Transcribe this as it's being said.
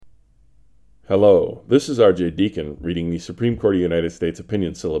Hello, this is R.J. Deacon reading the Supreme Court of the United States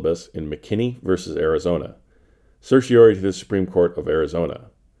opinion syllabus in McKinney v. Arizona. Certiorari to the Supreme Court of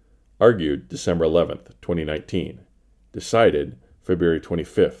Arizona. Argued December 11th, 2019. Decided February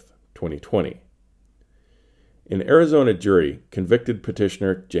 25th, 2020. An Arizona jury convicted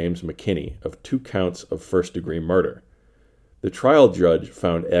petitioner James McKinney of 2 counts of first-degree murder. The trial judge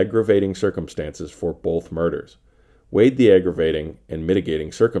found aggravating circumstances for both murders, weighed the aggravating and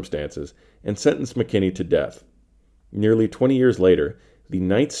mitigating circumstances, and sentenced McKinney to death. Nearly 20 years later, the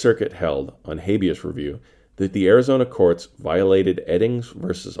Ninth Circuit held, on habeas review, that the Arizona courts violated Eddings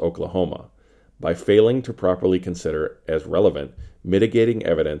v. Oklahoma by failing to properly consider as relevant mitigating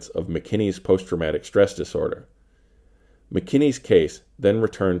evidence of McKinney's post-traumatic stress disorder. McKinney's case then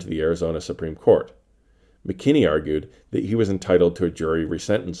returned to the Arizona Supreme Court. McKinney argued that he was entitled to a jury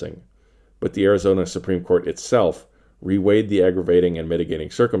resentencing, but the Arizona Supreme Court itself reweighed the aggravating and mitigating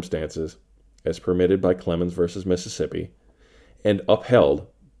circumstances, as permitted by Clemens v. Mississippi, and upheld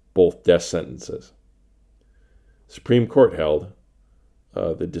both death sentences. Supreme Court held,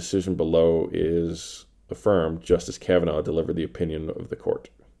 the decision below is affirmed. Justice Kavanaugh delivered the opinion of the court.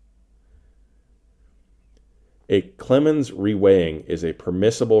 A Clemens reweighing is a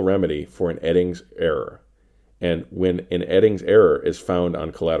permissible remedy for an Eddings error, and when an Eddings error is found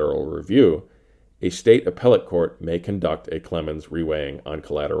on collateral review, a state appellate court may conduct a Clemens reweighing on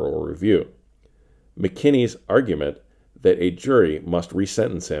collateral review. McKinney's argument that a jury must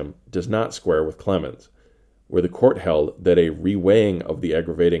resentence him does not square with Clemens, where the court held that a reweighing of the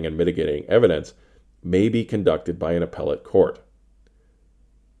aggravating and mitigating evidence may be conducted by an appellate court.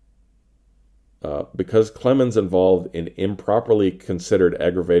 Because Clemens involved an improperly considered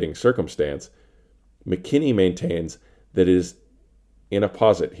aggravating circumstance, McKinney maintains that it is in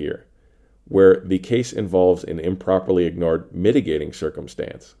opposite here, where the case involves an improperly ignored mitigating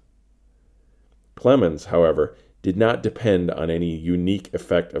circumstance. Clemens, however, did not depend on any unique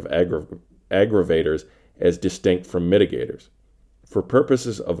effect of aggravators as distinct from mitigators. For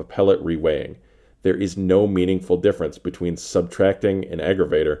purposes of appellate reweighing, there is no meaningful difference between subtracting an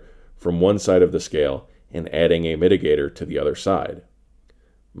aggravator from one side of the scale and adding a mitigator to the other side.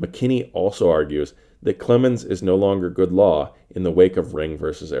 McKinney also argues that Clemens is no longer good law in the wake of Ring v.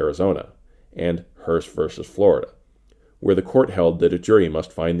 Arizona and Hurst v. Florida, where the court held that a jury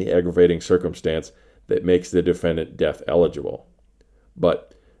must find the aggravating circumstance that makes the defendant death eligible.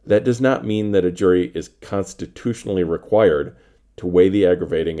 But that does not mean that a jury is constitutionally required to weigh the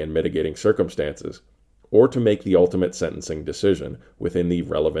aggravating and mitigating circumstances or to make the ultimate sentencing decision within the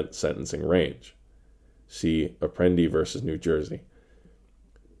relevant sentencing range. See Apprendi v. New Jersey.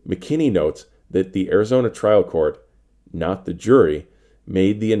 McKinney notes that the Arizona trial court, not the jury,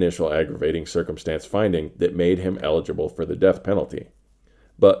 made the initial aggravating circumstance finding that made him eligible for the death penalty.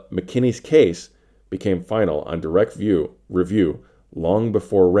 But McKinney's case became final on direct review long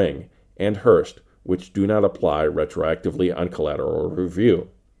before Ring and Hurst, which do not apply retroactively on collateral review.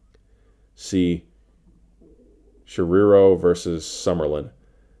 See Chiriro v. Summerlin.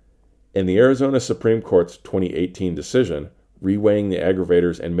 In the Arizona Supreme Court's 2018 decision, reweighing the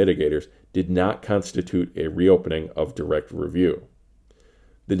aggravators and mitigators did not constitute a reopening of direct review.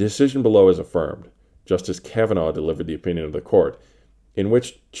 The decision below is affirmed. Justice Kavanaugh delivered the opinion of the court, in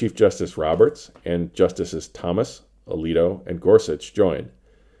which Chief Justice Roberts and Justices Thomas, Alito, and Gorsuch joined.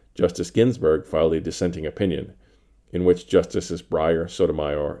 Justice Ginsburg filed a dissenting opinion, in which Justices Breyer,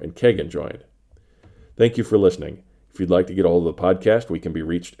 Sotomayor, and Kagan joined. Thank you for listening. If you'd like to get a hold of the podcast, we can be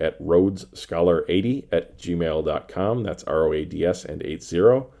reached at rhodesscholar80@gmail.com. That's ROADS and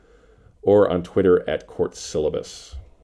 80, or on Twitter at Court Syllabus.